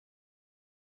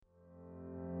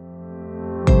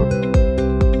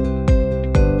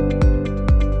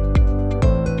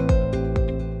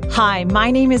Hi, my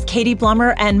name is Katie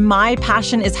Blummer, and my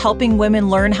passion is helping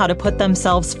women learn how to put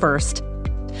themselves first.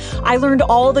 I learned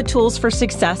all the tools for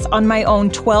success on my own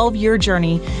 12-year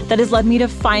journey that has led me to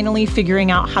finally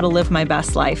figuring out how to live my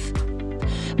best life.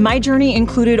 My journey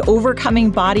included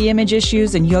overcoming body image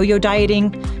issues and yo-yo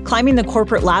dieting, climbing the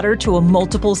corporate ladder to a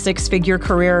multiple six-figure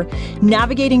career,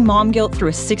 navigating mom guilt through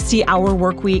a 60-hour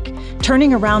work week,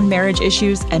 turning around marriage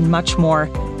issues, and much more.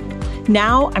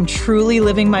 Now I'm truly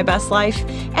living my best life,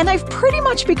 and I've pretty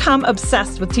much become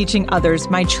obsessed with teaching others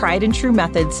my tried and true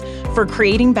methods for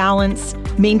creating balance,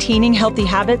 maintaining healthy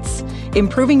habits,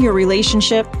 improving your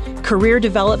relationship, career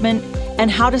development, and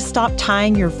how to stop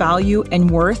tying your value and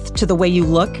worth to the way you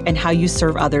look and how you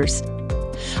serve others.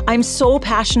 I'm so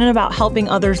passionate about helping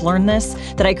others learn this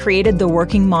that I created the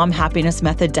Working Mom Happiness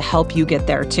Method to help you get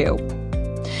there too.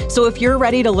 So if you're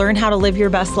ready to learn how to live your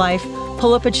best life,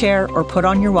 pull up a chair or put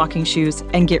on your walking shoes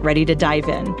and get ready to dive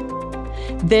in.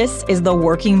 This is the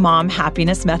Working Mom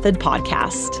Happiness Method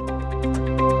podcast.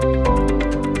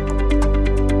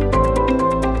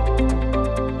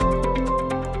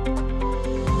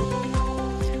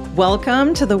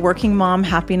 Welcome to the Working Mom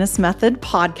Happiness Method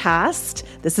podcast.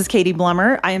 This is Katie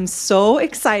Blummer. I am so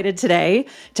excited today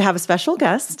to have a special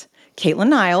guest, Kaitlyn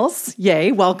Niles.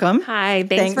 Yay, welcome. Hi,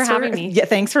 thanks for having me. Yeah,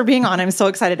 thanks for being on. I'm so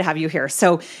excited to have you here.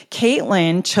 So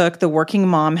Kaitlyn took the Working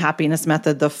Mom Happiness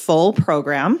Method, the full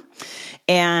program.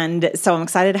 And so I'm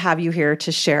excited to have you here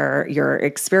to share your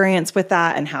experience with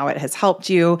that and how it has helped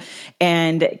you.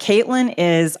 And Kaitlyn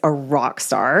is a rock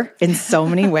star in so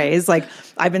many ways. Like,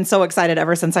 I've been so excited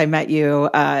ever since I met you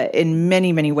in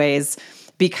many, many ways,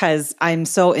 because I'm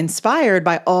so inspired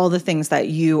by all the things that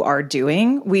you are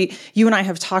doing. You and I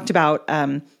have talked about,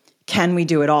 can we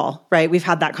do it all, right? We've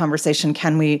had that conversation.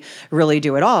 Can we really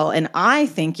do it all? And I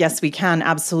think, yes, we can,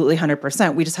 absolutely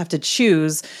 100%. We just have to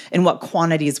choose in what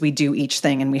quantities we do each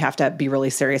thing. And we have to be really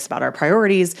serious about our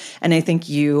priorities. And I think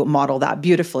you model that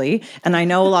beautifully. And I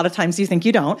know a lot of times you think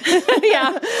you don't.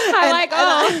 Yeah.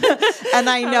 And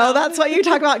I know that's what you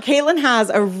talk about. Kaitlyn has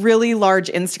a really large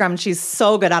Instagram. She's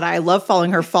so good at it. I love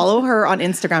following her. Follow her on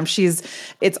Instagram.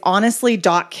 It's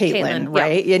honestly.Kaitlyn,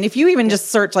 right? Yeah. And if you even just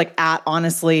search like at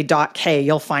honestly.K,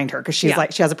 you'll find her, because she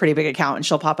has a pretty big account and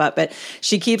she'll pop up, but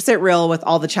she keeps it real with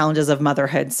all the challenges of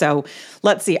motherhood. So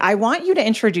let's see. I want you to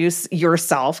introduce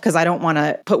yourself, because I don't want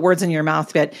to put words in your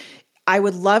mouth, but I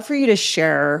would love for you to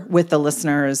share with the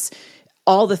listeners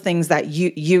all the things that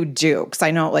you do. Because I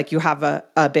know, like, you have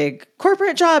a big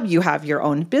corporate job, you have your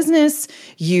own business,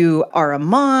 you are a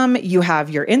mom, you have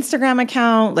your Instagram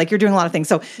account, like, you're doing a lot of things.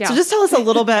 So just tell us a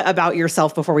little bit about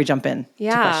yourself before we jump in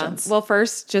to questions. Well,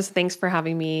 first, just thanks for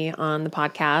having me on the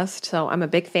podcast. So I'm a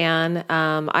big fan.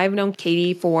 I've known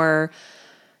Katie for,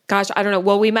 I don't know.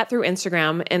 Well, we met through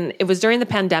Instagram, and it was during the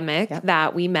pandemic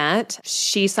that we met.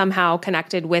 She somehow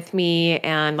connected with me,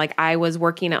 and like, I was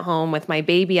working at home with my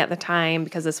baby at the time,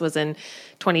 because this was in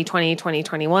 2020,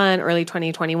 2021, early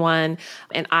 2021.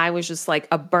 And I was just like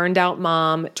a burned out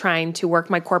mom trying to work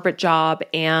my corporate job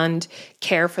and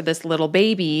care for this little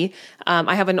baby.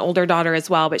 I have an older daughter as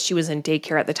well, but she was in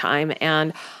daycare at the time.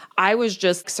 And I was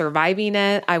just surviving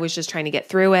it. I was just trying to get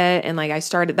through it. And like,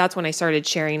 that's when I started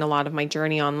sharing a lot of my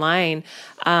journey online,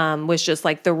 was just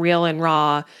like the real and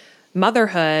raw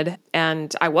motherhood.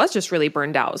 And I was just really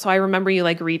burned out. So I remember you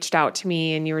like reached out to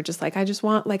me and you were just like, I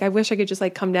wish I could just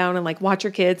like come down and like watch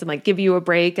your kids and like give you a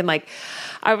break. And like,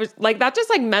 I was like, that just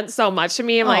like meant so much to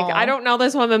me. I'm like, I don't know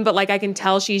this woman, but like, I can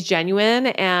tell she's genuine.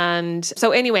 And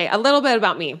so anyway, a little bit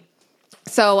about me.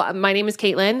 So my name is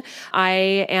Kaitlyn.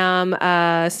 I am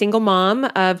a single mom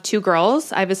of two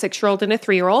girls. I have a 6-year-old and a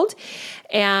 3-year-old.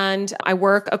 And I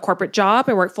work a corporate job.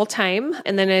 I work full time.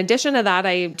 And then in addition to that,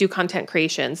 I do content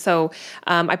creation. So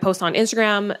I post on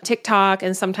Instagram, TikTok,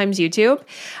 and sometimes YouTube.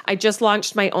 I just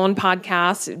launched my own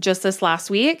podcast just this last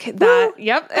week.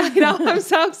 I'm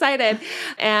so excited.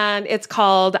 And it's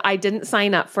called I Didn't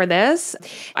Sign Up for This.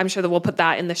 I'm sure that we'll put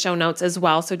that in the show notes as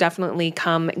well. So definitely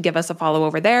come give us a follow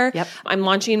over there. Yep. I'm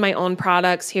launching my own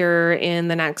products here in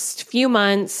the next few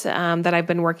months that I've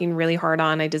been working really hard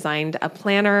on. I designed a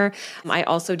planner. I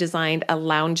also designed a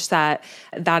lounge set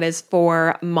that is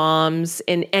for moms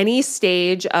in any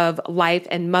stage of life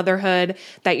and motherhood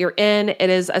that you're in. It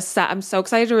is a set. I'm so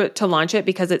excited to launch it,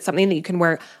 because it's something that you can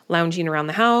wear lounging around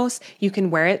the house. You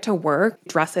can wear it to work,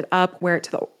 dress it up, wear it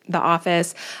to the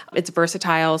office. It's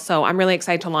versatile. So I'm really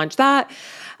excited to launch that.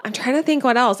 I'm trying to think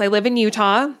what else. I live in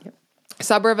Utah,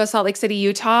 suburb of Salt Lake City,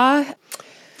 Utah.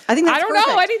 I think that's I don't perfect.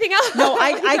 know anything else. No,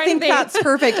 I think that's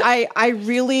perfect. I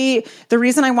really, the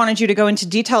reason I wanted you to go into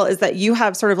detail is that you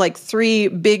have sort of like three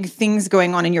big things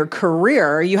going on in your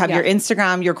career. You have your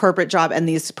Instagram, your corporate job, and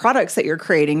these products that you're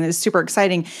creating. That's super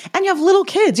exciting. And you have little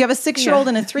kids. You have a 6-year-old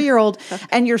and a 3-year-old,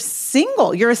 and you're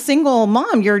single. You're a single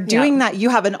mom. You're doing that. You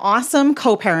have an awesome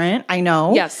co-parent, I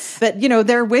know. Yes. But,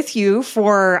 they're with you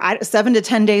for 7 to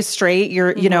 10 days straight.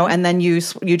 You're, and then you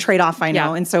trade off, I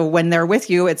know. And so when they're with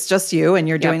you, it's just you and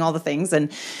you're doing all the things.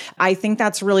 And I think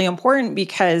that's really important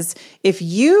because if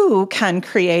you can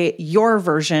create your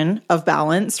version of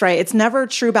balance, right? It's never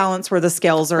true balance where the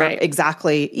scales are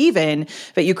exactly even,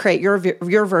 but you create your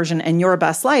version and your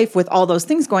best life with all those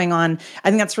things going on. I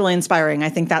think that's really inspiring. I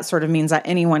think that sort of means that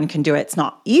anyone can do it. It's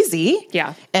not easy.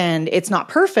 Yeah. And it's not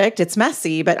perfect. It's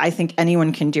messy, but I think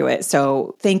anyone can do it.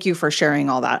 So thank you for sharing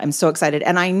all that. I'm so excited.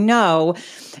 And I know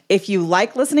if you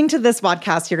like listening to this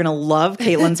podcast, you're going to love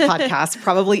Kaitlyn's podcast,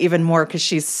 probably even more because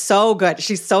she's so good.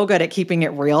 She's so good at keeping it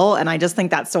real. And I just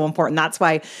think that's so important. That's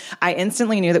why I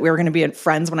instantly knew that we were going to be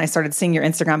friends when I started seeing your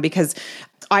Instagram, because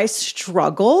I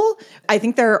struggle. I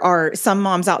think there are some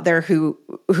moms out there who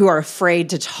are afraid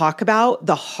to talk about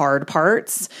the hard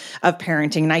parts of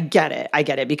parenting. And I get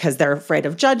it because they're afraid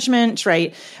of judgment,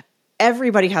 right?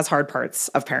 Everybody has hard parts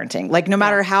of parenting. Like no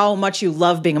matter how much you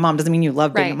love being a mom, doesn't mean you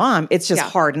love being a mom. It's just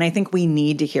hard. And I think we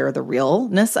need to hear the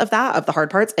realness of that, of the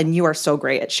hard parts. And you are so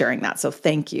great at sharing that. So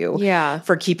thank you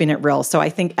for keeping it real. So I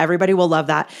think everybody will love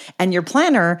that. And your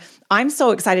planner, I'm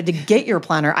so excited to get your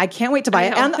planner. I can't wait to buy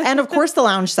it. And of course the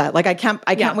lounge set. Like I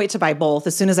can't wait to buy both.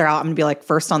 As soon as they're out, I'm gonna be like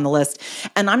first on the list.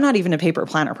 And I'm not even a paper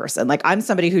planner person. Like I'm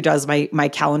somebody who does my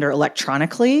calendar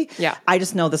electronically. Yeah. I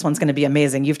just know this one's going to be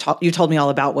amazing. You told me all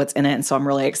about what's in it. And so I'm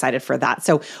really excited for that.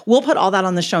 So we'll put all that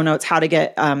on the show notes, how to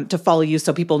get to follow you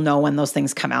so people know when those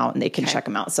things come out and they can check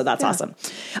them out. So that's awesome.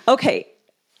 Okay.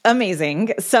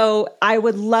 Amazing. So I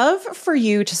would love for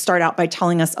you to start out by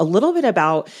telling us a little bit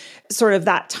about sort of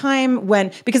that time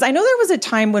when, because I know there was a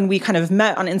time when we kind of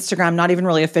met on Instagram, not even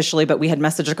really officially, but we had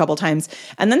messaged a couple times,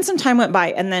 and then some time went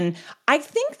by. And then I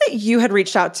think that you had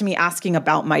reached out to me asking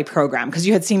about my program because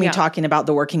you had seen me talking about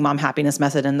the Working Mom Happiness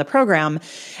Method in the program.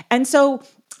 And so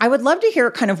I would love to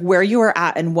hear kind of where you were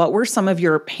at and what were some of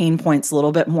your pain points a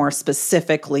little bit more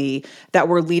specifically that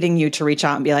were leading you to reach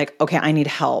out and be like, okay, I need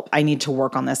help. I need to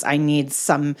work on this. I need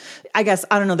some, I guess,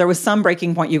 I don't know, there was some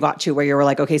breaking point you got to where you were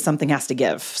like, okay, something has to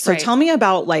give. So tell me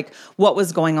about like what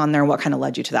was going on there and what kind of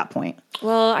led you to that point.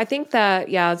 Well, I think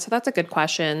that, so that's a good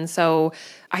question. So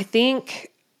I think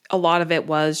a lot of it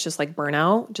was just like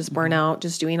burnout,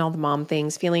 just doing all the mom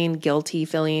things, feeling guilty,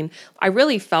 I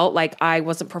really felt like I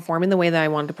wasn't performing the way that I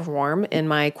wanted to perform in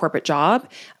my corporate job.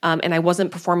 And I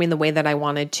wasn't performing the way that I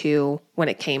wanted to when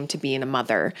it came to being a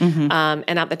mother. And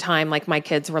at the time, like my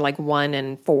kids were like 1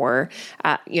 and 4,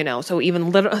 so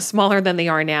even little smaller than they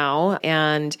are now.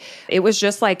 And it was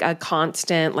just like a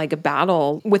constant, like a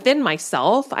battle within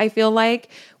myself, I feel like,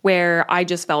 where I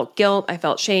just felt guilt. I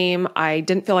felt shame. I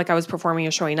didn't feel like I was performing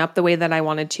or showing up the way that I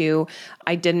wanted to.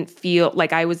 I didn't feel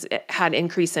like I had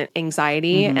increased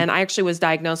anxiety. And I actually was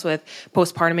diagnosed with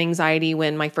postpartum anxiety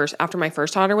after my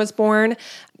first daughter was born.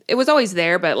 It was always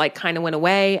there, but like kind of went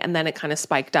away. And then it kind of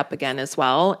spiked up again as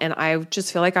well. And I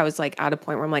just feel like I was like at a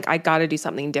point where I'm like, I got to do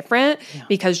something different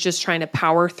because just trying to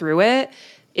power through it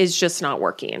is just not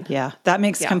working. Yeah, that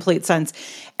makes complete sense.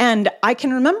 And I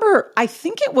can remember, I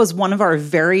think it was one of our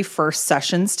very first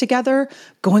sessions together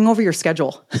going over your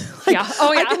schedule.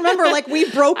 I can remember like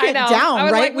we broke it down,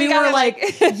 right? Like, we were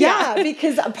like,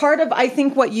 because part of, I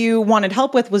think what you wanted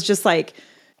help with was just like,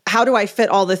 how do I fit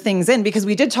all the things in? Because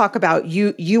we did talk about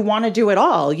you want to do it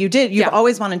all. You've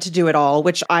always wanted to do it all,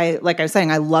 which like I was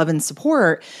saying, I love and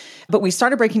support. But we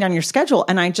started breaking down your schedule.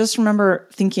 And I just remember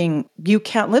thinking, you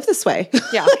can't live this way.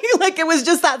 Yeah. Like it was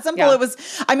just that simple. Yeah. It was,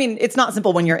 I mean, it's not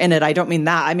simple when you're in it. I don't mean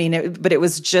that. I mean, but it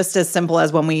was just as simple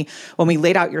as when we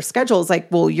laid out your schedule, it's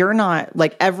like, well, you're not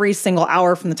like every single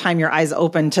hour from the time your eyes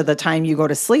open to the time you go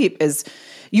to sleep is,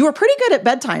 you were pretty good at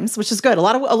bedtimes, which is good. A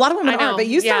lot of women aren't, but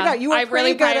you started out, you were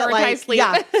pretty good at like, sleep.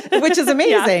 Which is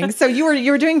amazing. So you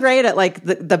were doing great at like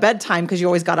the bedtime because you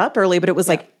always got up early, but it was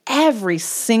like every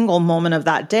single moment of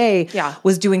that day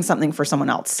was doing something for someone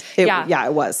else. It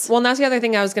was. Well, and that's the other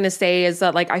thing I was going to say is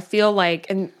that like, I feel like,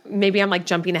 and maybe I'm like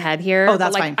jumping ahead here. Oh,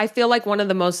 that's fine. I feel like one of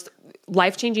the most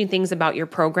life-changing things about your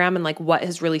program and like what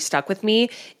has really stuck with me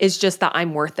is just that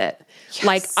I'm worth it. Yes.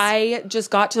 Like I just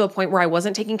got to a point where I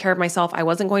wasn't taking care of myself. I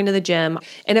wasn't going to the gym.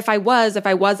 And if I was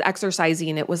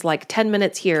exercising, it was like 10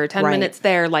 minutes here, 10 minutes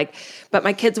there, like, but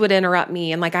my kids would interrupt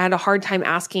me. And like, I had a hard time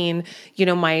asking,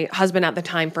 my husband at the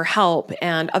time for help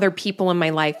and other people in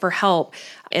my life for help.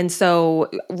 And so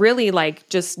really like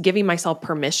just giving myself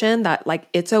permission that like,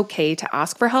 it's okay to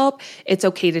ask for help. It's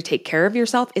okay to take care of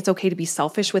yourself. It's okay to be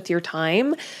selfish with your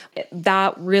time.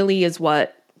 That really is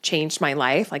what changed my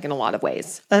life, like in a lot of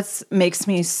ways. That makes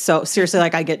me so seriously,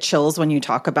 like I get chills when you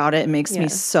talk about it. It makes me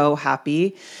so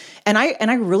happy. And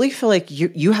I really feel like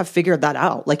you have figured that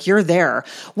out. Like you're there.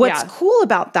 What's cool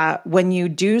about that when you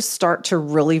do start to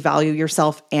really value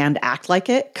yourself and act like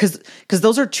it, because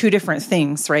those are two different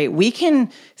things, right? We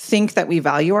can think that we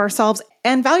value ourselves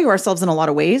and value ourselves in a lot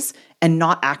of ways and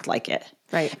not act like it.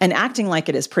 Right. And acting like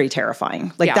it is pretty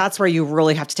terrifying. Like that's where you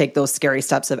really have to take those scary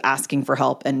steps of asking for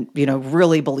help and,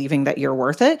 really believing that you're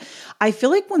worth it. I feel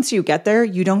like once you get there,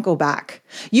 you don't go back.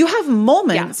 You have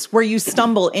moments where you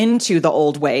stumble into the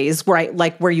old ways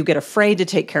where you get afraid to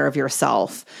take care of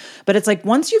yourself. But it's like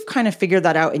once you've kind of figured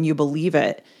that out and you believe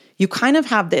it, you kind of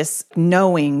have this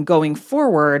knowing going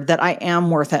forward that I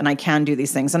am worth it and I can do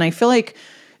these things. And I feel like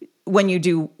when you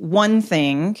do one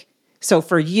thing, so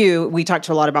for you, we talked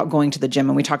a lot about going to the gym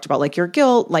and we talked about like your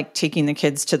guilt, like taking the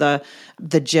kids to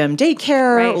the gym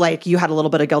daycare, right. Like you had a little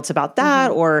bit of guilt about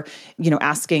that or,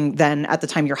 asking then at the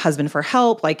time your husband for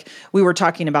help. Like we were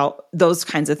talking about those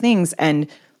kinds of things and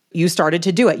you started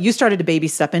to do it. You started to baby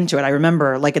step into it. I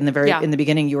remember like in the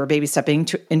beginning, you were baby stepping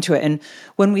into it. And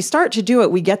when we start to do it,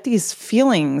 we get these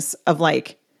feelings of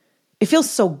like, it feels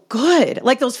so good.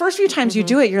 Like those first few times you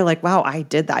do it, you're like, wow, I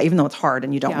did that, even though it's hard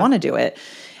and you don't want to do it.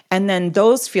 And then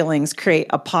those feelings create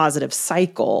a positive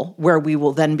cycle where we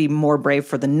will then be more brave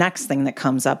for the next thing that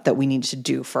comes up that we need to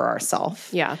do for ourselves.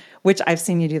 Yeah. Which I've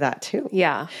seen you do that too.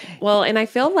 Yeah. Well, and I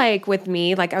feel like with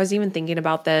me, like I was even thinking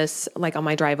about this, like on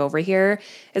my drive over here,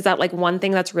 is that like one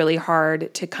thing that's really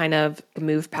hard to kind of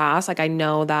move past. Like I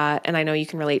know that, and I know you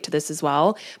can relate to this as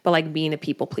well, but like being a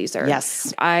people pleaser.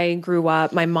 Yes. I grew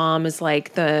up, my mom is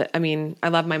like I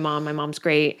love my mom. My mom's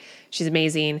great. She's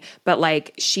amazing, but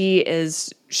like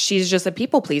she's just a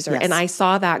people pleaser. Yes. And I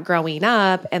saw that growing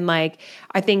up. And like,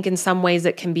 I think in some ways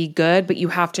it can be good, but you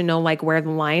have to know like where the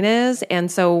line is.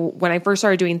 And so when I first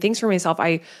started doing things for myself,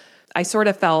 I sort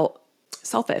of felt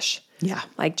selfish. Yeah.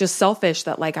 Like just selfish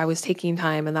that like I was taking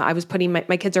time and that I was putting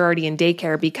my kids are already in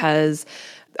daycare because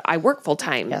I work full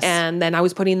time. Yes. And then I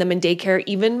was putting them in daycare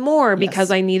even more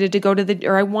because I needed to go to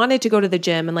I wanted to go to the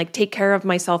gym and like take care of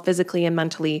myself physically and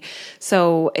mentally.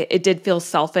 So it did feel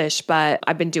selfish, but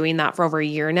I've been doing that for over a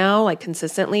year now, like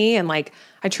consistently. And like,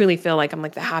 I truly feel like I'm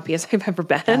like the happiest I've ever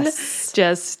been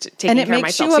just taking care of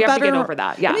myself. So you have to get over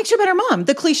that. Yeah. It makes you a better mom.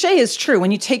 The cliche is true.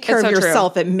 When you take care of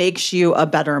yourself, it makes you a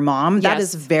better mom. That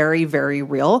is very, very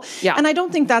real. Yeah. And I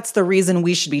don't think that's the reason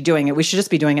we should be doing it. We should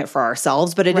just be doing it for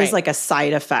ourselves, but it is like a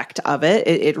side effect of it.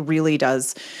 It really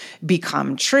does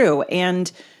become true.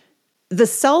 And the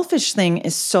selfish thing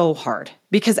is so hard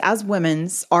because as women,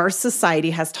 our society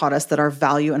has taught us that our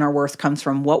value and our worth comes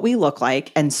from what we look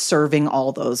like and serving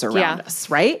all those around us,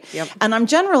 right? Yep. And I'm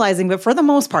generalizing, but for the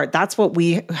most part, that's what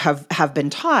we have been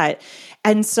taught.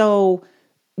 And so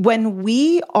when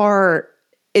we are,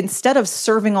 instead of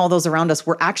serving all those around us,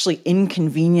 we're actually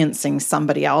inconveniencing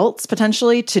somebody else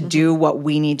potentially to do what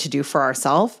we need to do for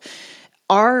ourselves.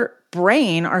 Our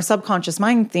brain, our subconscious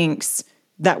mind thinks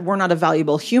that we're not a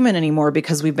valuable human anymore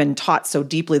because we've been taught so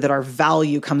deeply that our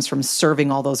value comes from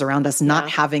serving all those around us, not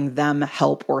having them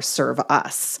help or serve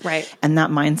us. Right. And that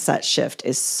mindset shift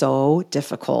is so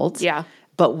difficult. Yeah.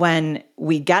 But when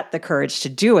we get the courage to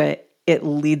do it, it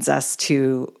leads us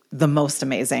to the most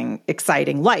amazing,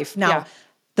 exciting life. Now,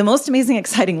 the most amazing,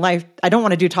 exciting life, I don't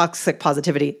want to do toxic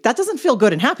positivity. That doesn't feel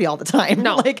good and happy all the time.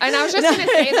 No. And I was just going to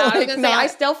say that. I was going to say, I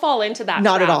still fall into that.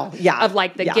 Not at all. Yeah. Of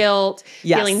like the guilt,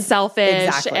 feeling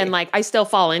selfish. And like, I still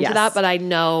fall into that, but I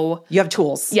know. You have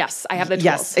tools. Yes, I have the tools.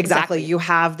 Yes, exactly. You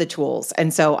have the tools.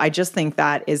 And so I just think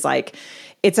that is like,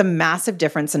 it's a massive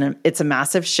difference and it's a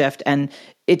massive shift. And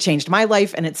it changed my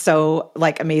life. And it's so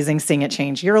like amazing seeing it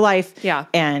change your life. Yeah.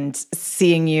 And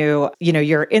seeing your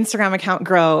Instagram account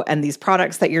grow and these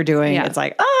products that you're doing. Yeah. It's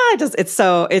like,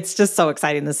 it's just so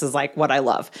exciting. This is like what I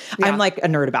love. Yeah. I'm like a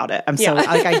nerd about it. I'm so like,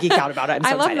 I geek out about it. I'm so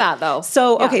I love excited. that though.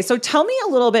 So, okay. So tell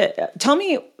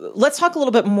me, let's talk a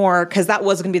little bit more. Cause that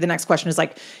was going to be the next question is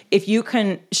like, if you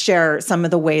can share some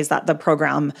of the ways that the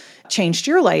program changed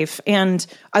your life. And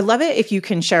I love it if you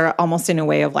can share it almost in a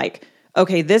way of like,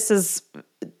 okay, this was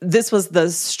the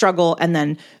struggle. And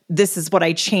then this is what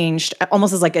I changed,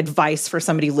 almost as like advice for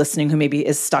somebody listening who maybe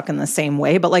is stuck in the same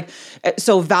way. But like,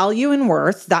 so value and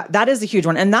worth, that is a huge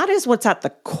one. And that is what's at the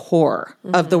core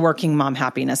of the Working Mom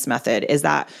Happiness Method is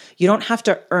that you don't have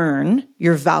to earn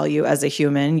your value as a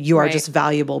human. You are just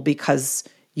valuable because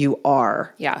you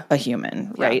are a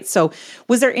human, right? So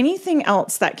was there anything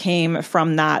else that came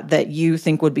from that you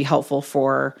think would be helpful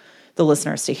for the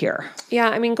listeners to hear? Yeah.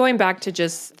 I mean, going back to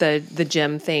just the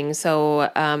gym thing. So,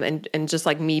 and just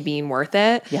like me being worth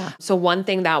it. Yeah. So one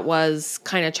thing that was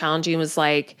kind of challenging was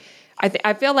like,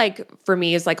 I feel like for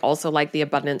me is like also like the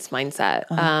abundance mindset,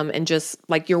 and just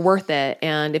like you're worth it.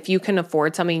 And if you can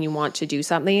afford something, you want to do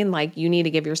something, like you need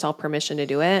to give yourself permission to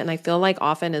do it. And I feel like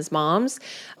often as moms,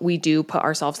 we do put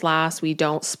ourselves last. We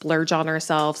don't splurge on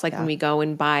ourselves. Like when we go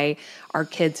and buy our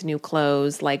kids new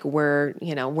clothes, like we're,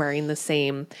 wearing the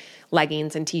same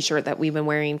leggings and t-shirt that we've been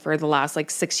wearing for the last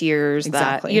like 6 years.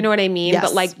 Exactly. That, you know what I mean? Yes.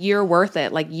 But like you're worth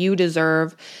it. Like you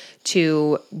deserve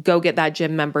to go get that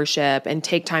gym membership and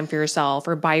take time for yourself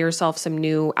or buy yourself some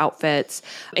new outfits.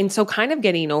 And so kind of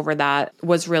getting over that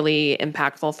was really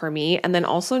impactful for me. And then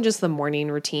also just the morning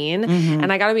routine.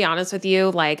 And I got to be honest with you,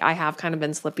 like I have kind of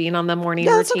been slipping on the morning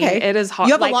routine. Okay. It is hard.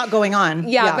 You have a lot going on.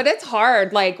 Yeah, but it's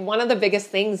hard. Like one of the biggest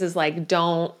things is like,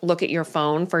 don't look at your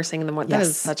phone first thing in the morning. Yes. That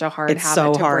is such a hard habit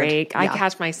so to hard. break. I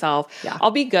catch myself. I'll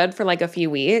be good for like a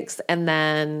few weeks and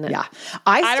then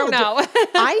I don't know.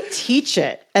 I teach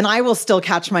it and I will still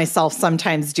catch myself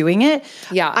sometimes doing it.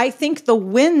 Yeah. I think the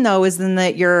win though is then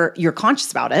that you're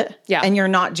conscious about it. Yeah. And you're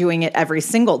not doing it every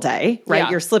single day, right? Yeah.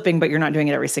 You're slipping, but you're not doing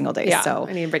it every single day. Yeah. So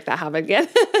I need to break that habit again.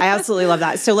 I absolutely love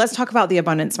that. So let's talk about the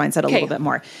abundance mindset a little bit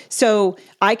more. So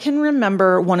I can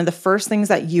remember one of the first things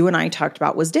that you and I talked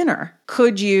about was dinner.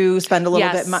 Could you spend a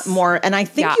little bit more? And I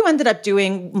think you ended up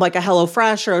doing like a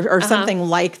HelloFresh or something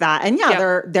like that. And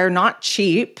they're not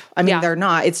cheap. I mean, they're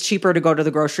not. It's cheaper to go to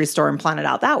the grocery store and plan it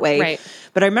out that way. Right.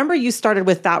 But I remember you started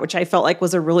with that, which I felt like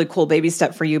was a really cool baby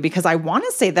step for you because I want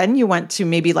to say then you went to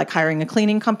maybe like hiring a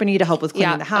cleaning company to help with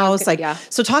cleaning the house.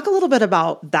 So talk a little bit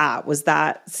about that. Was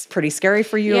that pretty scary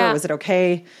for you or was it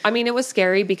okay? I mean, it was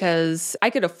scary because I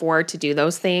could afford to do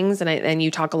those things. And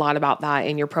you talk a lot about that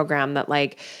in your program that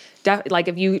like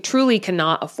if you truly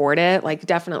cannot afford it, like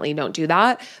definitely don't do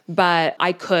that. But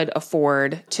I could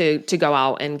afford to go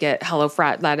out and get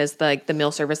HelloFresh. That is the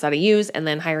meal service that I use. And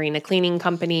then hiring a cleaning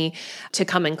company to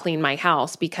come and clean my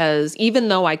house. Because even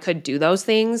though I could do those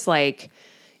things, like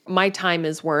my time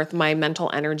is worth, my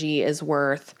mental energy is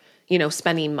worth,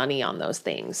 spending money on those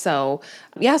things. So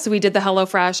so we did the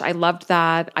HelloFresh. I loved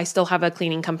that. I still have a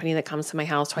cleaning company that comes to my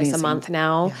house twice a month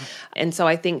now. Yeah. And so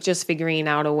I think just figuring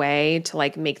out a way to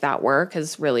like make that work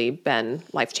has really been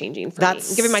life-changing for me.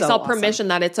 Giving myself permission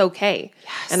that it's okay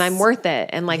and I'm worth it.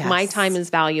 And like my time is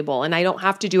valuable and I don't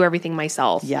have to do everything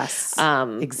myself. Yes.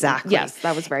 Exactly. Yes.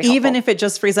 That was very helpful. Even if it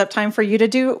just frees up time for you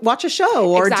to watch a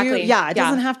show or it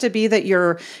doesn't have to be that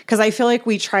because I feel like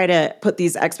we try to put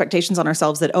these expectations on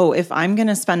ourselves that, if I'm going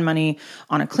to spend money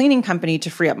on a cleaning company to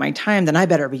free up my time, then I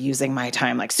better be using my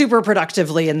time like super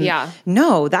productively. And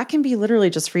no, that can be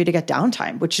literally just for you to get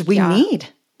downtime, which we need.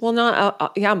 Well,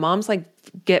 moms like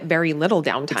get very little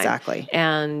downtime. Exactly.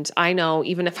 And I know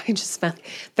even if I just spent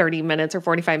 30 minutes or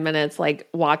 45 minutes, like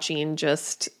watching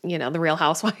just, the Real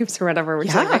Housewives or whatever, which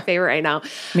is like my favorite right now.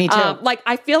 Me too. Like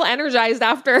I feel energized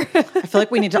after. I feel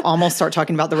like we need to almost start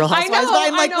talking about the Real Housewives.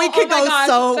 I know. We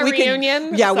could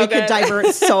reunion. We could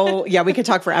divert. We could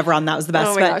talk forever on that. Was the best.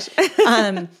 Oh my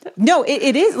gosh. No,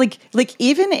 it is like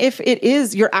even if it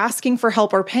is, you're asking for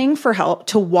help or paying for help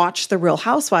to watch the Real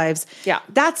Housewives. Yeah.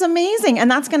 That's amazing.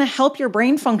 And that's going to help your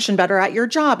brain function better at your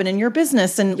job and in your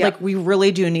business. And we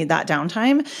really do need that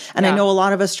downtime. And I know a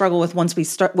lot of us struggle with once we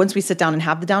sit down and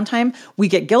have the downtime, we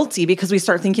get guilty because we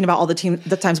start thinking about all the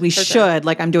times we should,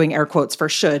 like I'm doing air quotes for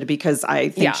should, because I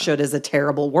think should is a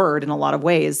terrible word in a lot of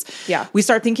ways. Yeah. We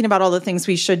start thinking about all the things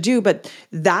we should do, but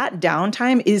that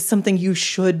downtime is something you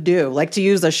should do. Like to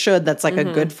use a should, that's like a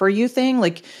good for you thing.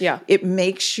 Like it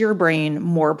makes your brain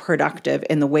more productive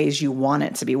in the ways you want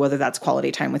it to be, whether that's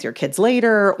quality time with your kids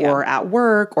later or at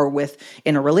work or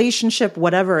in a relationship,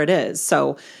 whatever it is.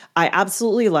 So I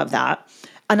absolutely love that.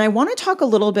 And I want to talk a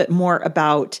little bit more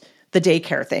about the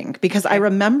daycare thing, because I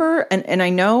remember, and I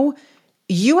know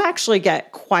you actually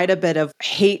get quite a bit of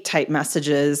hate type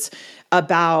messages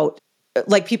about,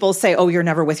 like people say, oh, you're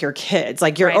never with your kids,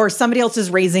 like or somebody else is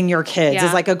raising your kids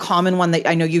is like a common one that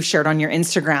I know you've shared on your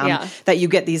Instagram that you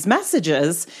get these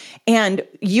messages. And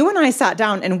you and I sat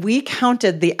down and we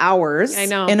counted the hours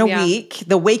in a week,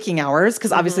 the waking hours,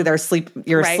 because obviously they're asleep,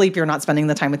 you're asleep, you're not spending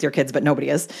the time with your kids, but nobody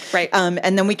is. Right.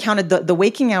 And then we counted the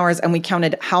waking hours and we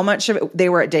counted how much of it they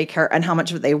were at daycare and how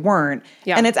much of it they weren't.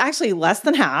 Yeah. And it's actually less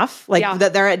than half,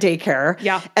 that they're at daycare.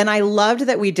 Yeah. And I loved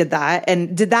that we did that.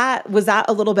 And was that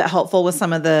a little bit helpful comfortable with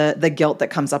some of the guilt that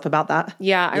comes up about that?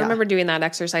 Yeah, I remember doing that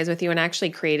exercise with you and I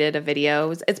actually created a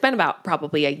video. It's been about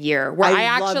probably a year where I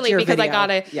actually, because I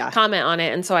got a comment on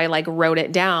it. And so I like wrote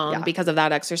it down because of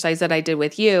that exercise that I did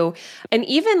with you. And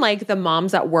even like the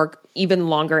moms that work even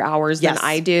longer hours than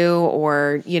I do,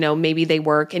 or, you know, maybe they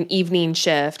work an evening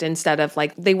shift instead of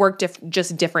like they work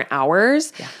just different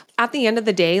hours. Yeah. At the end of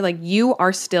the day, like you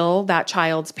are still that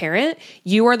child's parent.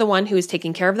 You are the one who is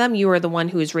taking care of them. You are the one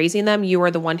who is raising them. You are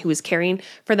the one who is caring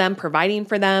for them, providing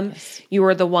for them. Yes. You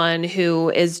are the one who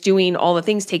is doing all the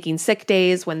things, taking sick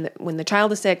days when the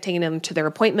child is sick, taking them to their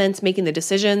appointments, making the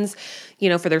decisions, you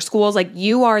know, for their schools. Like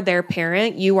you are their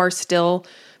parent. You are still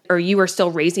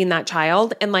raising that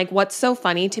child. And like, what's so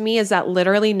funny to me is that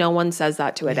literally no one says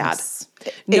that to a dad.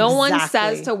 No one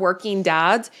says to working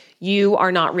dads, you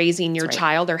are not raising your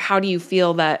child, or how do you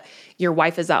feel that your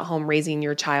wife is at home raising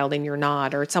your child and you're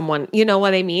not, or someone, you know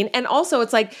what I mean? And also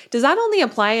it's like, does that only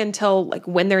apply until like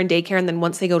when they're in daycare, and then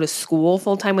once they go to school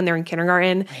full time when they're in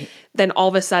kindergarten, then all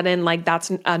of a sudden like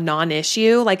that's a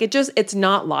non-issue? Like it's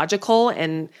not logical,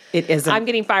 and it isn't. I'm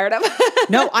getting fired up.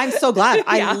 No, I'm so glad.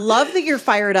 I love that you're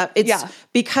fired up. It's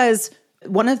because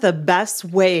one of the best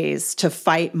ways to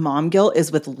fight mom guilt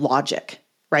is with logic.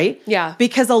 Right? Yeah.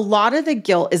 Because a lot of the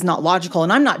guilt is not logical.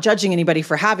 And I'm not judging anybody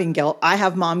for having guilt. I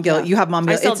have mom guilt. You have mom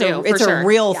guilt. It's a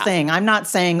real thing. I'm not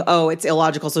saying, oh, it's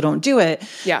illogical, so don't do it.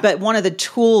 Yeah. But one of the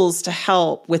tools to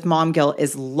help with mom guilt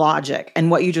is logic. And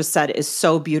what you just said is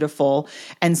so beautiful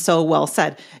and so well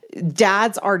said.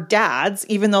 Dads are dads,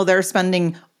 even though they're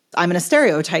spending, I'm going to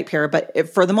stereotype here, but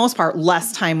for the most part,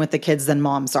 less time with the kids than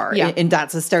moms are. Yeah. And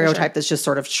that's a stereotype that's just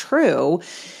sort of true.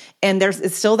 And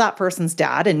it's still that person's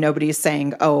dad, and nobody's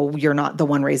saying, oh, you're not the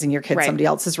one raising your kid. Right. Somebody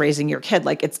else is raising your kid.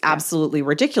 Like, it's absolutely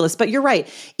ridiculous. But you're right.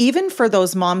 Even for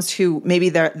those moms who maybe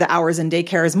the hours in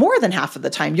daycare is more than half of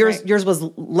the time. Yours was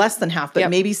less than half,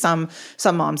 but maybe some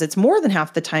moms, it's more than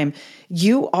half the time.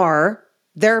 You are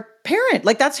their parent.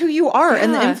 Like, that's who you are. Yeah.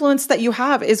 And the influence that you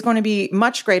have is going to be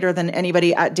much greater than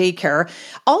anybody at daycare.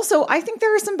 Also, I think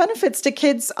there are some benefits to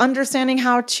kids understanding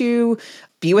how to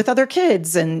be with other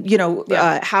kids and, you know,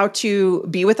 how to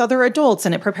be with other adults,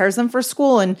 and it prepares them for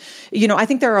school. And, you know, I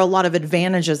think there are a lot of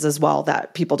advantages as well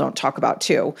that people don't talk about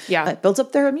too. Yeah. It builds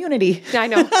up their immunity. Yeah, I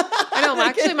know.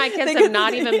 Actually, my kids have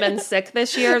not even been sick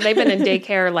this year. They've been in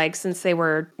daycare like since they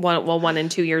were 1 and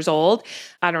 2 years old.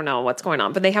 I don't know what's going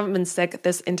on, but they haven't been sick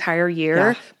this entire year.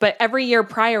 Yeah. But every year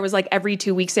prior was like every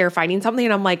 2 weeks they were fighting something.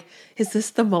 And I'm like, is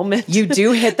this the moment? You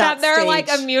do hit that their stage. Like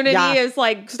immunity is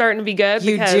like starting to be good.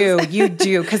 You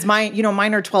do. Because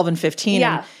mine are 12 and 15.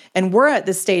 Yeah. And we're at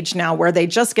this stage now where they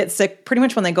just get sick pretty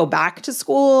much when they go back to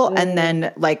school and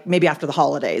then like maybe after the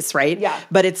holidays, right? Yeah.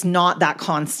 But it's not that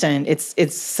constant.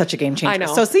 It's such a game changer. I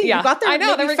know. So see, you got there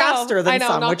maybe faster than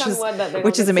some,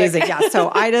 which is amazing. Yeah.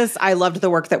 So I loved the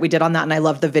work that we did on that, and I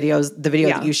loved the video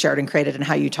that you shared and created and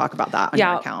how you talk about that on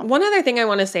your account. One other thing I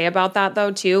want to say about that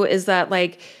though too is that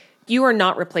like you are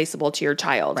not replaceable to your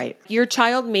child. Right. Your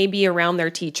child may be around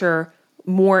their teacher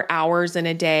more hours in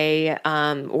a day,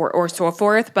 or so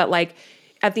forth. But like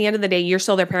at the end of the day, you're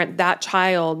still their parent.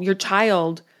 Your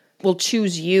child will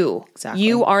choose you. Exactly.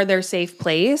 You are their safe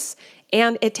place.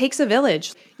 And it takes a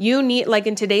village. You need, like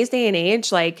in today's day and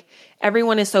age, like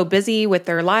everyone is so busy with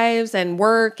their lives and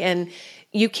work, and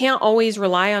you can't always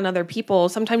rely on other people.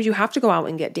 Sometimes you have to go out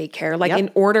and get daycare, like in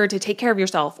order to take care of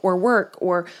yourself or work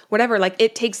or whatever. Like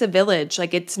it takes a village.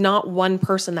 Like it's not one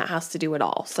person that has to do it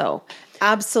all. So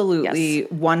absolutely,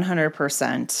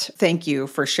 100%. Thank you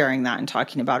for sharing that and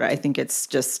talking about it. I think it's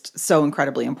just so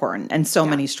incredibly important, and so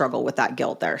many struggle with that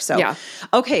guilt there. So,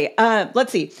 okay,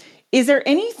 let's see. Is there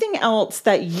anything else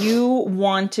that you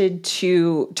wanted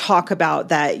to talk about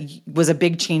that was a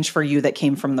big change for you that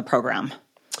came from the program?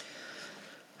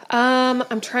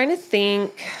 I'm trying to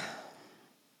think.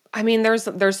 I mean,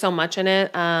 there's so much in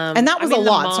it. And that was a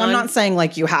lot. So I'm not saying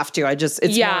like you have to. I'm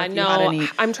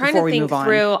trying to think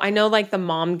through. I know like the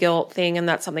mom guilt thing, and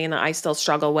that's something that I still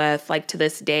struggle with like to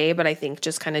this day, but I think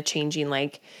just kind of changing,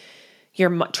 like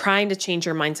you're trying to change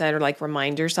your mindset or like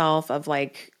remind yourself of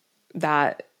like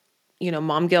that, you know,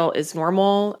 mom guilt is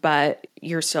normal, but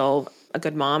you're still a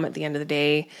good mom at the end of the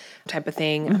day type of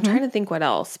thing. Mm-hmm. I'm trying to think what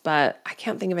else, but I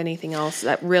can't think of anything else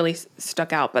that really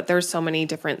stuck out. But there's so many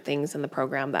different things in the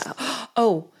program that,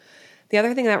 the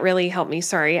other thing that really helped me,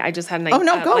 sorry, I just had an idea. Oh,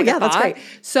 no, go. Yeah, that's great.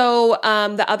 So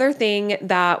the other thing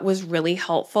that was really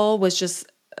helpful was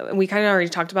just, we kind of already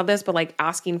talked about this, but like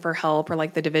asking for help or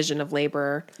like the division of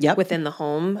labor within the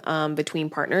home between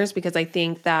partners, because I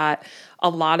think that a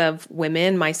lot of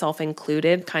women, myself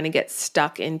included, kind of get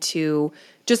stuck into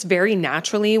just very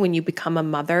naturally when you become a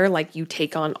mother, like you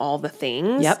take on all the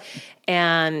things. Yep.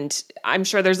 And I'm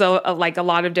sure there's a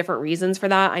lot of different reasons for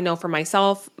that. I know for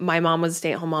myself, my mom was a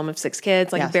stay-at-home mom of 6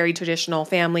 kids, like very traditional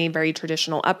family, very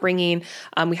traditional upbringing.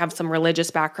 We have some religious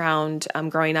background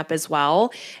growing up as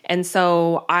well. And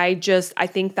so I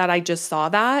think that I just saw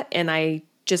that, and I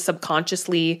just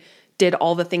subconsciously did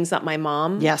all the things that my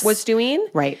mom was doing.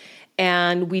 Right.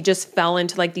 And we just fell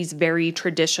into like these very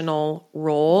traditional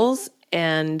roles.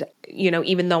 And,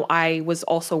 even though I was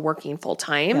also working full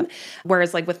time,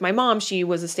 whereas like with my mom, she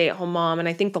was a stay-at-home mom. And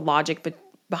I think the logic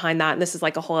behind that, and this is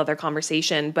like a whole other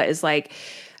conversation, but is like,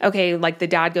 okay, like the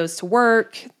dad goes to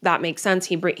work, that makes sense.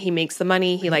 He makes the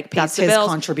money, he like pays the bills. That's his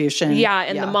contribution. Yeah,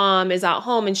 and the mom is at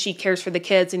home and she cares for the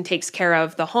kids and takes care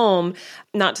of the home.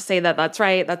 Not to say that that's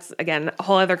right. That's, again, a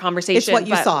whole other conversation. It's what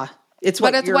you saw. It's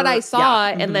what I saw.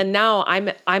 And then now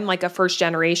I'm like a first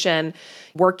generation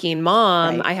working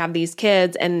mom. Right. I have these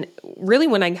kids. And really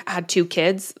when I had 2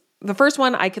 kids, the first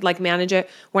one I could like manage it.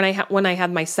 When I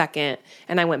had my second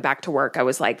and I went back to work, I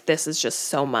was like, this is just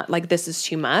so much, like this is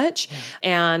too much. Yeah.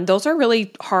 And those are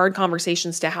really hard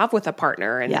conversations to have with a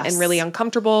partner and really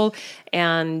uncomfortable.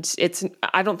 And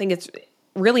I don't think it's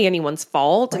really anyone's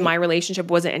fault. Right. My relationship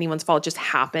wasn't anyone's fault. It just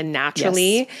happened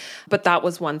naturally. Yes. But that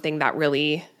was one thing that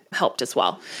really helped as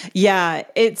well. Yeah,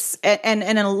 it's and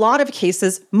in a lot of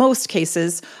cases, most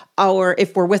cases,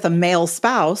 if we're with a male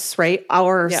spouse, right?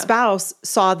 Our spouse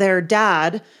saw their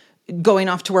dad going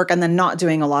off to work and then not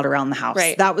doing a lot around the house.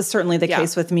 Right. That was certainly the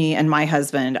case with me and my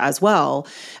husband as well.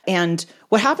 And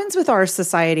what happens with our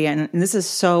society, and this is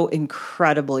so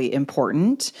incredibly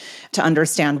important to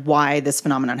understand why this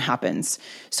phenomenon happens.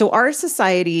 So our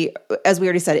society, as we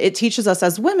already said, it teaches us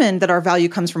as women that our value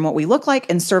comes from what we look like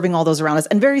and serving all those around us,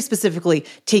 and very specifically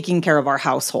taking care of our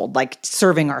household, like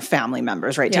serving our family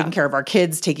members, right? Taking care of our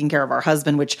kids, taking care of our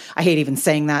husband, which I hate even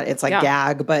saying that. It's like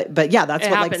gag, but yeah, that's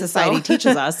what like society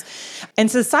teaches us.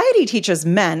 And society teaches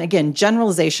men, again,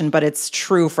 generalization, but it's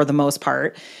true for the most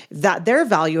part, that their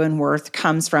value and worth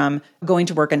comes from going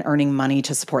to work and earning money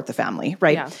to support the family,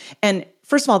 right? Yeah. And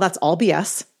first of all, that's all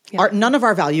BS. Yeah. None of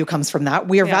our value comes from that.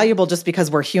 We are valuable just because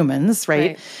we're humans,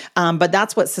 right? But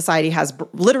that's what society has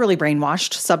literally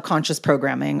brainwashed, subconscious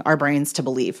programming our brains to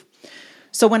believe.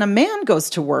 So when a man goes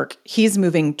to work, he's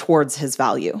moving towards his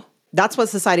value. That's what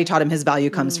society taught him his value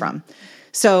comes from.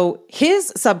 So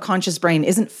his subconscious brain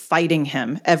isn't fighting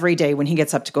him every day when he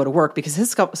gets up to go to work, because his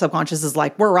subconscious is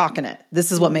like, we're rocking it.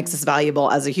 This is what makes us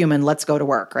valuable as a human. Let's go to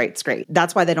work, right? It's great.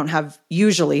 That's why they don't have,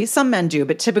 usually, some men do,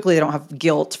 but typically they don't have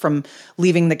guilt from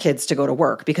leaving the kids to go to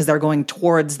work because they're going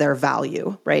towards their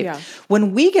value, right? Yeah.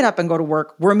 When we get up and go to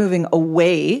work, we're moving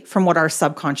away from what our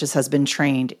subconscious has been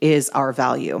trained is our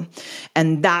value.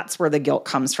 And that's where the guilt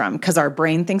comes from, because our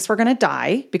brain thinks we're going to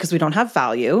die because we don't have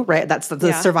value, right? That's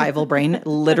the survival brain.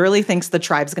 Literally thinks the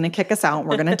tribe's going to kick us out and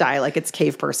we're going to die like it's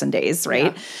cave person days,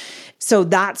 right? Yeah. So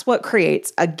that's what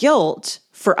creates a guilt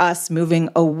for us moving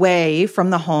away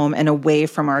from the home and away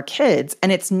from our kids.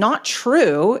 And it's not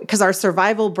true, because our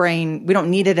survival brain, we don't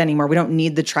need it anymore. We don't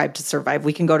need the tribe to survive.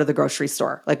 We can go to the grocery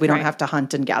store. Like we don't have to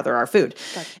hunt and gather our food.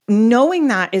 Gotcha. Knowing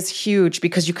that is huge,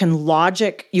 because you can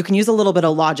use a little bit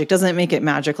of logic. Doesn't make it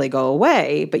magically go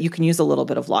away, but you can use a little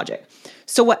bit of logic.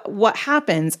 So what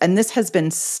happens, and this has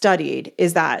been studied,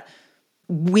 is that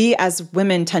we as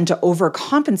women tend to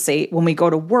overcompensate when we go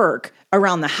to work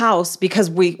around the house, because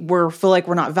we feel like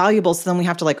we're not valuable. So then we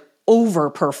have to like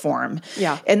overperform.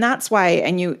 Yeah. And that's why,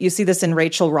 and you see this in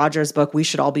Rachel Rogers' book, We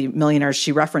Should All Be Millionaires.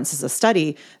 She references a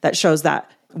study that shows that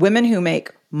women who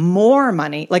make more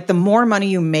money, like the more money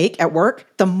you make at work,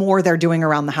 the more they're doing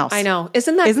around the house. I know.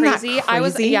 Isn't that crazy? I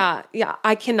was,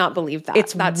 I cannot believe that.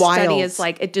 It's that wild. Study is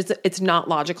like, it's not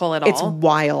logical at all. It's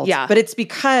wild. Yeah. But it's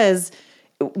because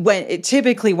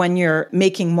typically when you're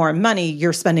making more money,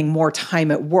 you're spending more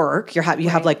time at work. You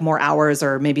have like more hours,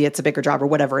 or maybe it's a bigger job or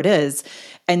whatever it is.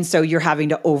 And so you're having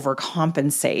to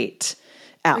overcompensate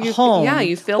at home. Yeah,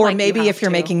 you feel like maybe if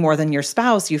you're making more than your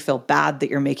spouse, you feel bad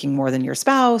that you're making more than your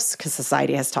spouse, because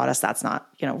society has taught us that's not,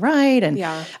 right. And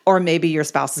or maybe your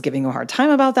spouse is giving you a hard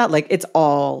time about that. Like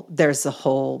there's a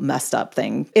whole messed up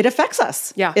thing. It affects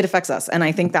us. Yeah. It affects us. And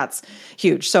I think that's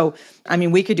huge. So, I mean,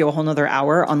 we could do a whole nother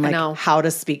hour on like how to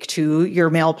speak to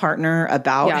your male partner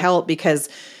about help, because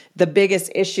the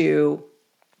biggest issue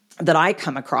that I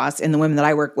come across in the women that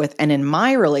I work with and in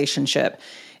my relationship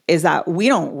is that we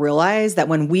don't realize that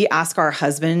when we ask our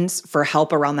husbands for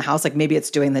help around the house, like maybe it's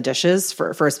doing the dishes for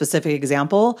a specific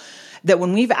example, that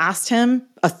when we've asked him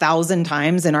 1,000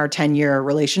 times in our 10-year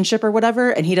relationship or whatever,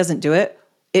 and he doesn't do it,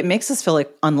 it makes us feel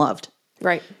like unloved.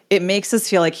 Right. It makes us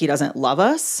feel like he doesn't love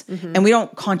us. Mm-hmm. And we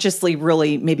don't consciously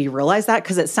really maybe realize that,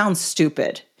 because it sounds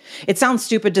stupid. It sounds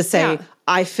stupid to say, Yeah.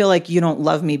 I feel like you don't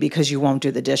love me because you won't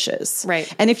do the dishes.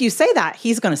 Right. And if you say that,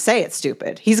 he's going to say it's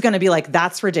stupid. He's going to be like,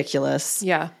 that's ridiculous.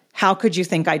 Yeah. How could you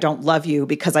think I don't love you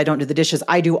because I don't do the dishes?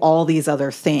 I do all these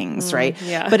other things, right?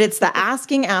 Yeah. But it's the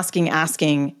asking,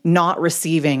 not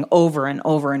receiving over and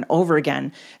over and over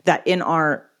again that in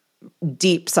our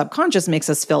deep subconscious makes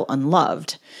us feel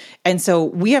unloved. And so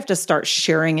we have to start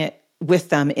sharing it with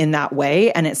them in that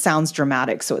way. And it sounds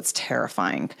dramatic, so it's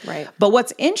terrifying. Right. But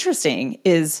what's interesting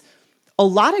is a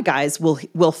lot of guys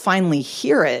will finally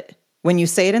hear it when you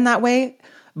say it in that way,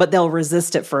 but they'll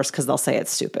resist it first because they'll say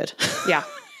it's stupid. Yeah.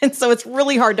 And so it's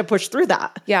really hard to push through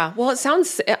that. Yeah. Well, it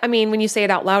sounds, I mean, when you say it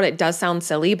out loud, it does sound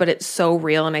silly, but it's so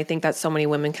real. And I think that so many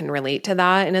women can relate to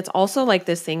that. And it's also like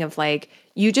this thing of like,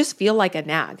 you just feel like a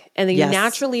nag. And then you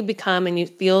naturally become, and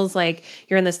it feels like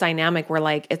you're in this dynamic where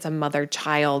like it's a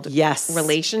mother-child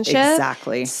relationship.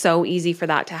 Exactly. It's so easy for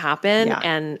that to happen. Yeah.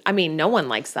 And I mean, no one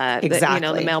likes that.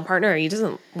 Exactly. The male partner, he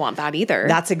doesn't want that either.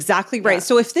 That's exactly right.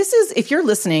 So if you're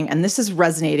listening and this is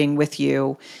resonating with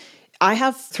you, I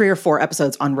have 3 or 4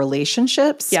 episodes on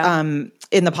relationships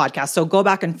in the podcast. So go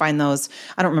back and find those.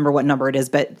 I don't remember what number it is,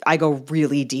 but I go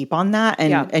really deep on that.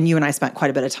 And you and I spent quite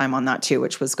a bit of time on that too,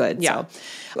 which was good. Yeah.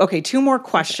 So, okay, 2 more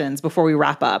questions before we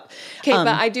wrap up. Okay, but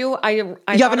I you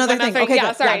have another thing. Okay,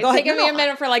 yeah, sorry. go ahead. Taking me a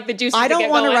minute for like the juice. I don't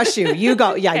want to rush you. You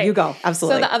go. Yeah, Okay. you go.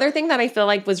 Absolutely. So the other thing that I feel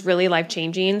like was really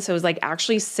life-changing, so it was like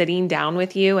actually sitting down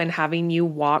with you and having you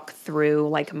walk through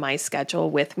like my schedule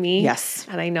with me. Yes.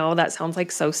 And I know that sounds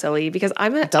like so silly because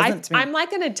I'm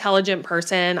like an intelligent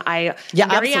person. I'm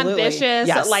very ambitious.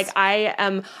 Yes. Like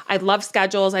I love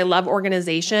schedules. I love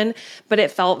organization, but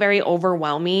it felt very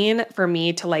overwhelming for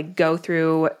me to like go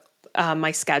through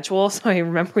my schedule. So I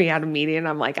remember we had a meeting and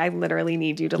I'm like, I literally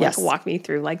need you to like walk me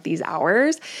through like these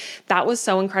hours. That was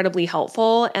so incredibly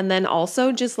helpful. And then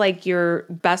also just like your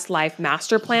best life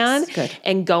master plan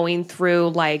and going through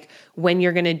like when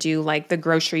you're going to do like the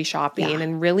grocery shopping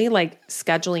and really like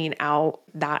scheduling out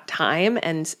that time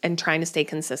and trying to stay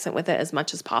consistent with it as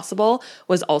much as possible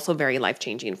was also very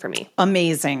life-changing for me.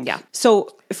 Amazing. Yeah.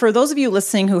 So for those of you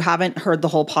listening who haven't heard the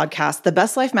whole podcast, the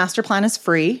Best Life Master Plan is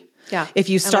free. Yeah. If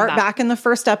you start back in the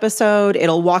first episode,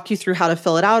 it'll walk you through how to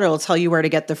fill it out. It'll tell you where to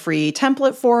get the free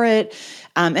template for it.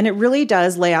 And it really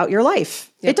does lay out your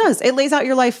life. Yep. It does. It lays out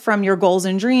your life from your goals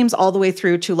and dreams all the way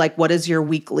through to like, what is your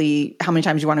weekly, how many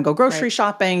times you want to go grocery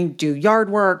shopping, do yard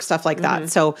work, stuff like that.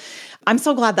 So I'm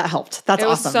so glad that helped. That's awesome. It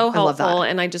was so helpful. I love that.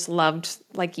 And I just loved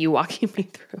like you walking me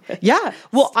through it. Yeah.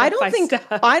 Well, I don't think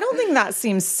that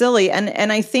seems silly.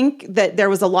 And I think that there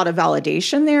was a lot of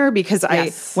validation there because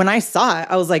when I saw it,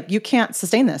 I was like, you can't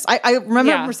sustain this. I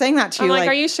remember saying that to you. I'm like,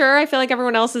 are you sure? I feel like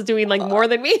everyone else is doing like more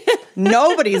than me.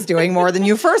 Nobody's doing more than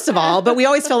you, first of all, but we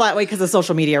always feel that way because of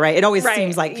social media, right? It always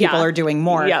seems like people are doing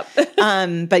more. Yep.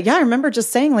 But yeah, I remember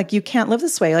just saying like, you can't live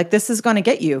this way. Like this is going to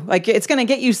get you, like it's going to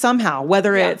get you somehow,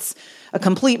 whether it's a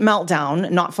complete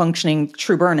meltdown, not functioning,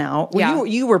 true burnout. Well,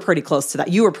 you were pretty close to that.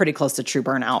 You were pretty close to true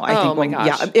burnout, I think. Oh my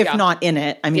gosh. If not in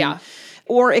it. I mean,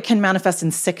 or it can manifest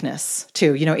in sickness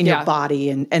too, in your body.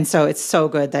 And so it's so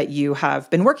good that you have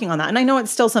been working on that. And I know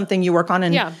it's still something you work on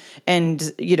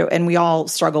and we all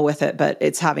struggle with it, but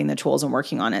it's having the tools and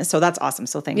working on it. So that's awesome.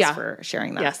 So thanks for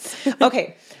sharing that. Yes.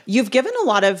 Okay. You've given a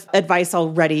lot of advice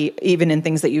already, even in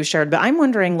things that you shared, but I'm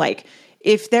wondering like,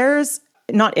 there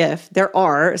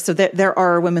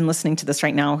are women listening to this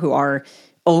right now who are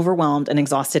overwhelmed and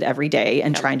exhausted every day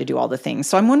and trying to do all the things.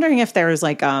 So I'm wondering if there's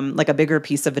like a bigger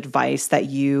piece of advice that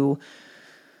you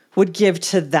would give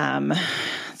to them.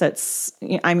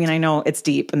 I know it's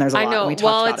deep and there's a lot.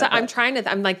 I know.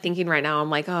 I'm like thinking right now, I'm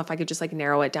like, oh, if I could just like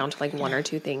narrow it down to like 1 or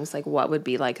 2 things, like what would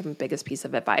be like the biggest piece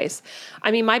of advice?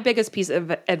 I mean, my biggest piece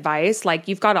of advice, like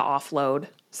you've got to offload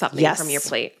something from your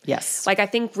plate. Yes. Like I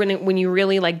think when you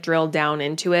really like drill down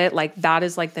into it, like that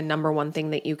is like the number one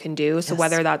thing that you can do. So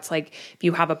whether that's like if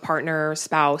you have a partner or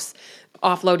spouse,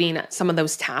 offloading some of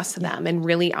those tasks to them and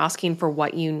really asking for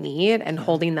what you need and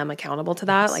holding them accountable to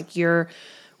that. Like your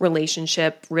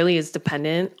relationship really is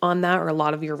dependent on that, or a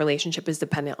lot of your relationship is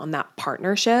dependent on that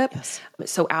partnership. Yes.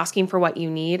 So asking for what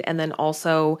you need. And then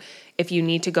also if you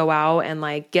need to go out and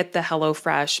like get the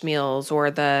HelloFresh meals or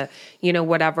the,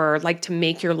 whatever, like to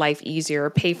make your life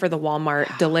easier, pay for the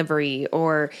Walmart delivery,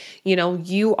 or,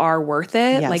 you are worth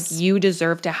it. Yes. Like you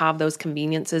deserve to have those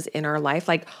conveniences in our life.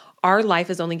 Like our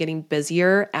life is only getting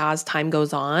busier as time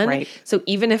goes on. Right. So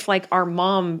even if like our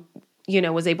mom,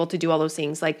 was able to do all those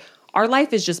things, like our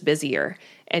life is just busier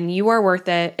and you are worth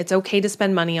it. It's okay to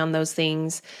spend money on those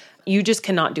things. You just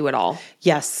cannot do it all.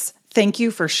 Yes. Thank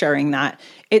you for sharing that.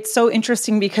 It's so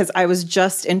interesting because I was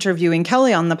just interviewing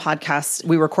Kelly on the podcast.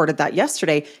 We recorded that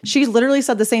yesterday. She literally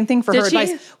said the same thing for her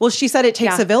advice. Well, she said it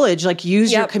takes a village, like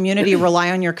use your community, rely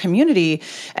on your community.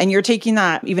 And you're taking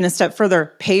that even a step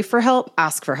further. Pay for help,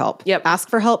 ask for help. Ask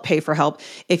for help, pay for help.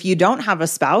 If you don't have a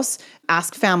spouse,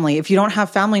 ask family. If you don't have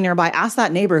family nearby, ask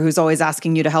that neighbor who's always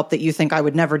asking you to help that you think I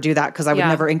would never do that because I would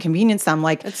never inconvenience them.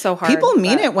 Like, it's so hard. People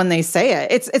mean it when they say it.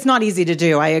 It's not easy to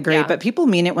do, I agree, but people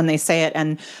mean it when they say it.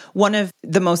 And one of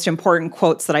the most important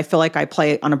quotes that I feel like I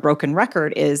play on a broken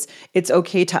record is, it's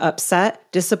okay to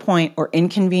upset, disappoint, or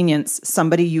inconvenience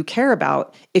somebody you care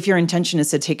about if your intention is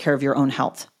to take care of your own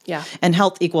health. Yeah. And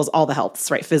health equals all the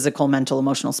healths, right? Physical, mental,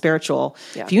 emotional, spiritual.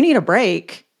 Yeah. If you need a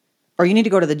break or you need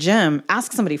to go to the gym,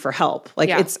 ask somebody for help. Like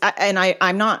it's, and I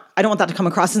don't want that to come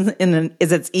across as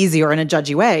it's easy or in a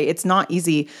judgy way. It's not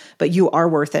easy, but you are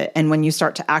worth it. And when you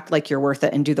start to act like you're worth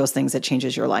it and do those things, it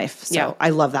changes your life. So I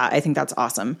love that. I think that's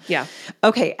awesome. Yeah.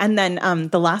 Okay. And then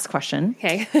the last question.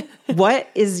 Okay. What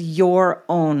is your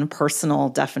own personal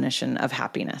definition of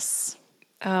happiness?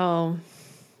 Oh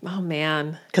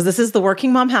man. Because this is the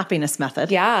working mom happiness method.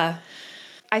 Yeah.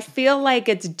 I feel like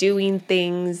it's doing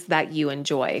things that you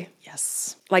enjoy.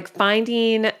 Yes. Like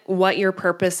finding what your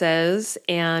purpose is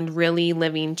and really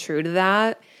living true to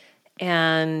that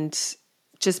and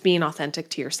just being authentic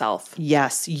to yourself.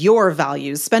 Yes. Your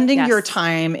values, spending your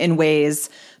time in ways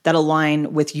that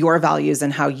align with your values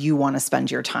and how you want to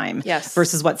spend your time. Yes.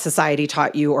 Versus what society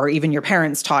taught you or even your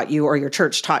parents taught you or your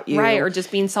church taught you. Right. Or just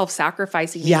being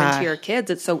self-sacrificing even to your kids.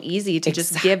 It's so easy to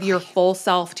just give your full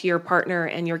self to your partner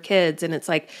and your kids. And it's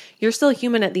like, you're still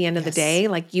human at the end of the day.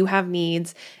 Like you have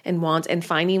needs and wants and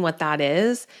finding what that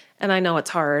is. And I know it's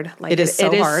hard. Like it is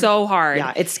so hard.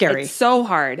 Yeah, it's scary. It's so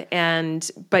hard.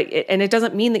 But it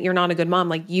doesn't mean that you're not a good mom.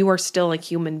 Like you are still a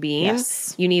human being.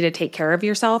 Yes. You need to take care of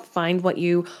yourself, find what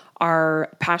you are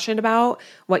passionate about,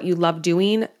 what you love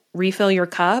doing, refill your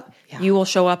cup. Yeah. You will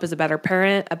show up as a better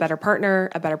parent, a better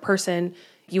partner, a better person.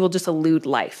 You will just elude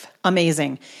life.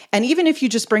 Amazing. And even if you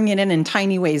just bring it in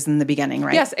tiny ways in the beginning,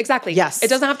 right? Yes, exactly. Yes. It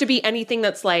doesn't have to be anything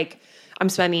that's like, I'm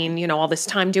spending, all this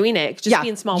time doing it. Just be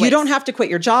in small ways. You don't have to quit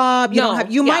your job.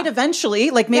 You might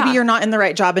eventually, like maybe you're not in the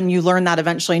right job and you learn that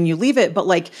eventually and you leave it, but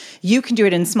like you can do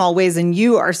it in small ways. And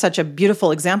you are such a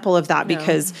beautiful example of that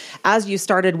because as you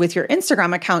started with your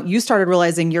Instagram account, you started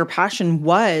realizing your passion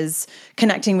was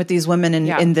connecting with these women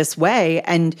in this way.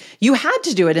 And you had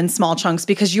to do it in small chunks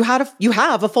because you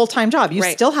have a full-time job. You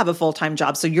still have a full-time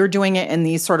job. So you're doing it in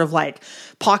these sort of like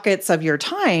pockets of your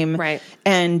time. Right.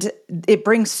 And it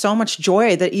brings so much joy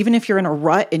that even if you're in a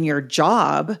rut in your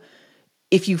job,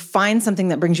 if you find something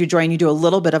that brings you joy and you do a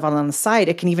little bit of it on the side,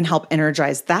 it can even help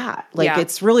energize that. Like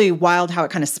it's really wild how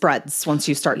it kind of spreads once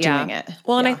you start doing it.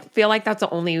 Well, and I feel like that's the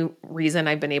only reason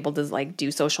I've been able to like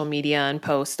do social media and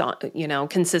post on,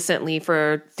 consistently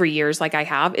for 3 years like I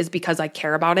have is because I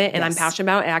care about it and I'm passionate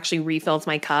about it. It actually refills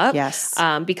my cup. Yes.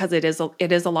 Because it is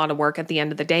a lot of work at the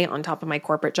end of the day on top of my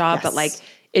corporate job, but like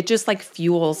it just like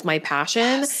fuels my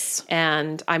passion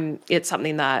and it's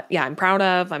something that, I'm proud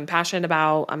of. I'm passionate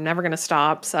about. I'm never going to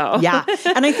stop. So yeah.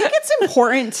 And I think it's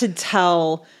important to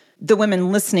tell the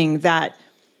women listening that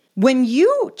when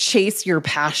you chase your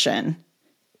passion,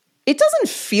 it doesn't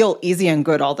feel easy and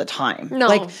good all the time. No.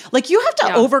 Like you have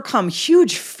to overcome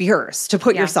huge fears to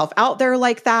put yourself out there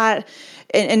like that.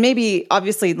 And maybe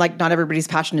obviously like not everybody's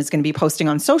passion is going to be posting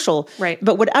on social, right?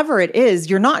 But whatever it is,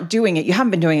 you're not doing it. You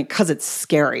haven't been doing it because it's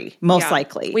scary, most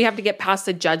likely. We have to get past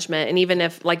the judgment. And even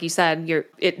if, like you said,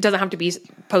 it doesn't have to be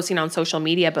posting on social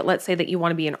media, but let's say that you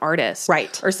want to be an artist,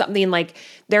 right? Or something like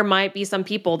there might be some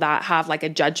people that have like a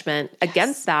judgment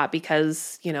against that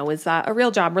because, is that a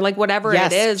real job or like whatever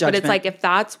it is. Judgment. But it's like, if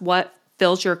that's what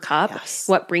fills your cup,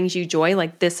 what brings you joy,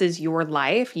 like this is your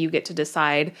life, you get to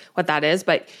decide what that is.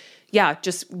 But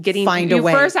just find a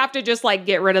way. You first have to just like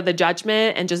get rid of the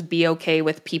judgment and just be okay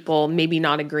with people maybe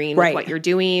not agreeing with what you're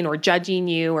doing or judging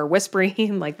you or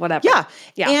whispering, like whatever.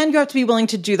 Yeah. And you have to be willing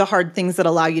to do the hard things that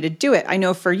allow you to do it. I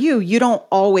know for you don't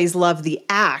always love the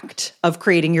act of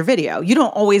creating your video. You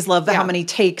don't always love how many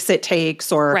takes it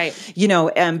takes or, or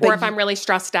if I'm really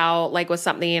stressed out like with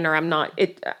something or I'm not,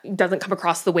 it doesn't come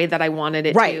across the way that I wanted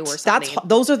it to or something.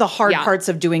 Those are the hard parts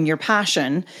of doing your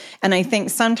passion. And I think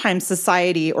sometimes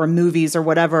society or movies or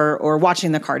whatever, or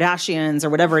watching the Kardashians or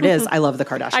whatever it is. I love the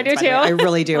Kardashians. I do too. I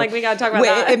really do. Like we got to talk about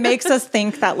that. It makes us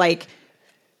think that like,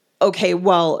 okay,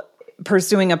 well,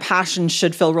 pursuing a passion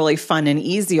should feel really fun and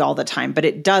easy all the time, but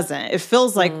it doesn't. It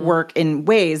feels like work in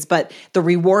ways, but the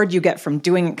reward you get from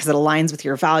doing it because it aligns with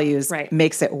your values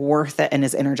makes it worth it and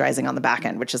is energizing on the back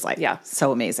end, which is like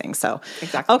so amazing. So,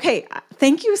 okay.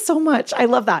 Thank you so much. I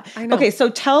love that. I know. Okay. So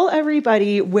tell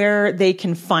everybody where they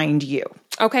can find you.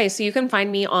 Okay, so you can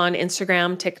find me on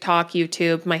Instagram, TikTok,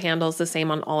 YouTube. My handle is the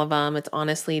same on all of them. It's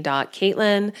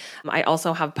honestly.Kaitlyn. I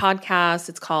also have podcasts.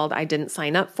 It's called I Didn't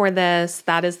Sign Up for This.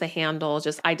 That is the handle,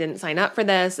 just I didn't sign up for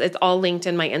this. It's all linked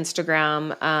in my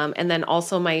Instagram. And then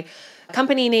also my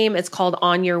company name, it's called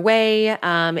On Your Way.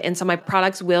 And so my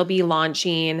products will be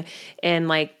launching in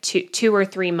like two or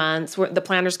 3 months. The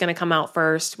planner's going to come out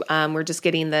first. We're just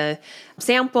getting the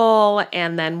sample.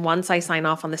 And then once I sign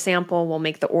off on the sample, we'll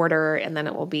make the order and then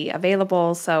it will be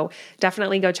available. So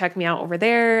definitely go check me out over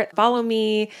there, follow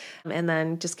me, and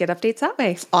then just get updates that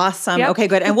way. Awesome. Yep. Okay,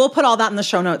 good. And we'll put all that in the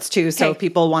show notes too. So if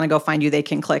people want to go find you, they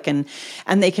can click and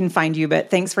they can find you. But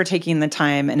thanks for taking the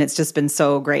time. And it's just been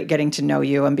so great getting to know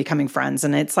you and becoming friends.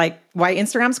 And it's like why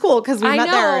Instagram's cool because we met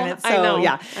there. And it's so, I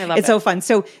love it. So fun.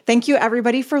 So thank you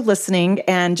everybody for listening.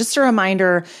 And just a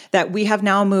reminder that we have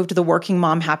now moved the Working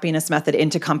Mom Happiness Method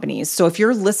into companies. So if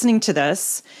you're listening to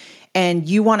this and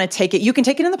you want to take it, you can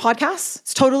take it in the podcast.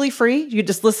 It's totally free. You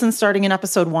just listen starting in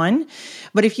episode 1.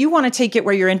 But if you want to take it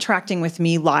where you're interacting with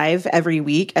me live every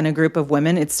week and a group of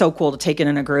women, it's so cool to take it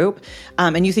in a group.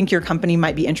 And you think your company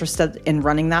might be interested in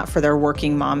running that for their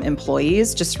working mom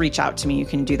employees, just reach out to me. You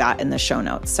can do that in the show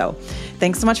notes. So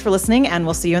thanks so much for listening and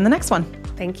we'll see you in the next one.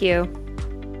 Thank you.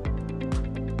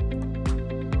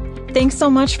 Thanks so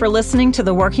much for listening to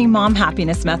the Working Mom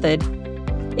Happiness Method.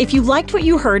 If you liked what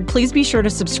you heard, please be sure to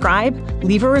subscribe,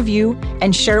 leave a review,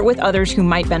 and share it with others who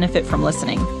might benefit from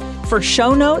listening. For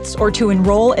show notes or to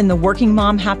enroll in the Working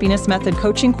Mom Happiness Method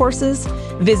coaching courses,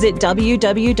 visit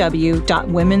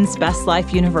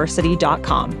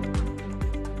www.womensbestlifeuniversity.com.